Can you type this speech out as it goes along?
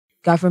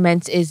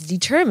Government is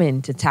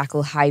determined to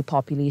tackle high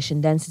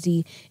population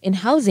density in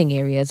housing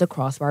areas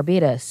across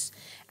Barbados.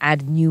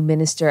 And new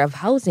Minister of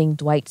Housing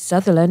Dwight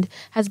Sutherland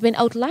has been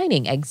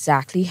outlining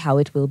exactly how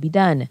it will be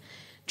done.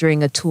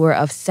 During a tour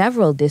of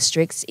several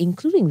districts,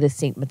 including the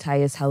St.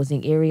 Matthias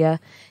housing area,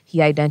 he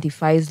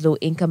identifies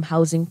low-income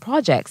housing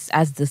projects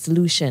as the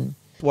solution.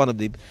 One of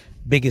the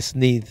biggest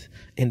needs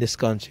in this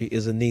country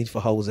is a need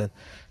for housing.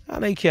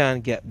 And I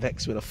can't get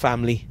vexed with a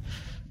family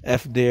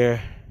if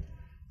they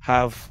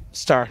have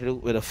started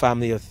with a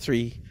family of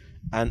 3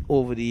 and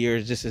over the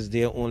years this is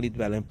their only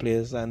dwelling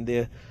place and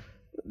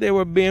they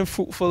were being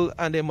fruitful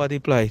and they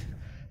multiplied.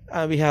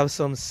 And we have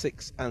some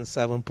 6 and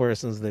 7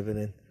 persons living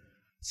in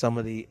some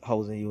of the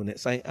housing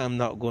units. I am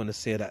not going to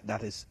say that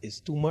that is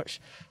too much.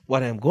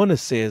 What I'm going to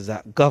say is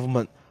that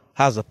government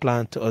has a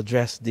plan to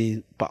address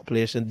the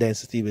population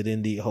density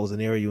within the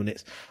housing area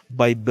units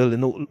by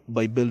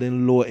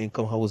building lower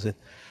income housing.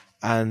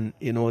 And,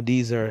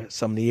 these are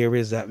some of the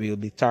areas that we will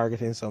be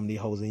targeting, some of the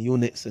housing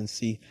units, and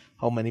see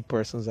how many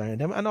persons are in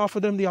them and offer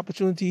them the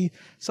opportunity,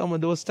 some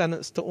of those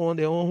tenants, to own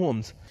their own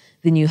homes.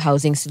 The new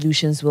housing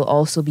solutions will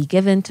also be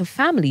given to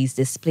families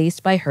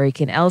displaced by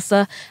Hurricane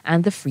Elsa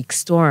and the freak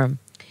storm.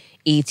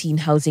 18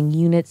 housing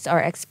units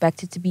are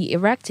expected to be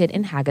erected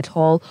in Haggett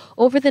Hall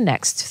over the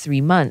next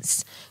 3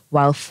 months,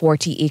 while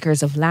 40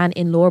 acres of land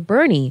in Lower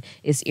Burney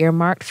is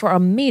earmarked for a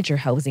major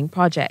housing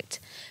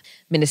project.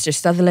 Minister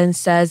Sutherland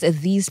says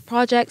these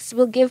projects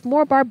will give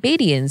more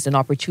Barbadians an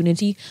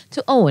opportunity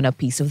to own a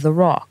piece of the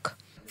rock.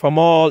 From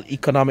all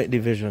economic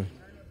division,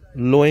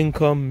 low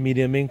income,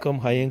 medium income,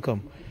 high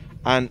income.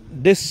 And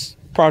this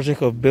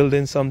project of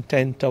building some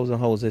 10,000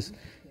 houses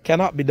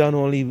cannot be done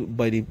only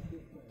by the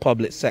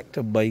public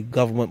sector, by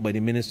government, by the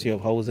Ministry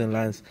of Housing,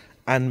 Lands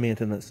and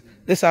Maintenance.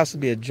 This has to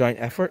be a joint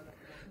effort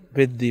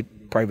with the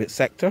private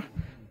sector,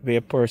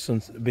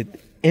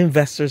 with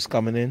investors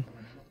coming in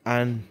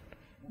and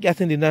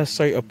getting the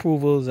necessary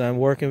approvals and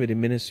working with the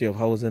Ministry of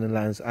Housing and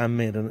Lands and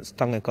Maintenance,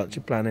 Tongue and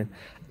Country Planning,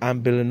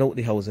 and building out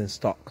the housing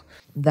stock.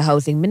 The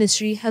Housing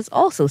Ministry has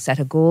also set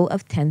a goal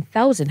of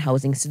 10,000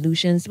 housing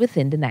solutions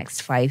within the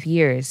next 5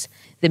 years.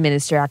 The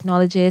minister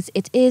acknowledges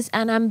it is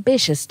an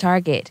ambitious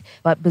target,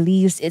 but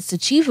believes it's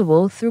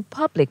achievable through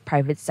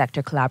public-private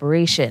sector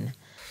collaboration.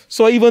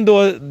 So even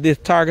though the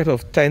target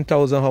of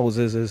 10,000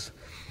 houses is,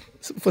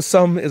 for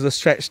some, is a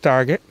stretch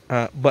target,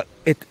 but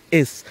it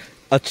is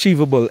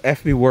achievable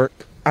if we work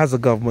as a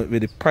government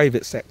with the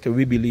private sector.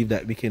 We believe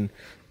that we can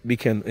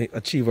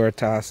achieve our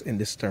task in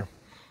this term.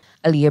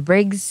 Aliyah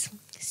Briggs,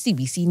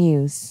 CBC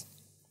News.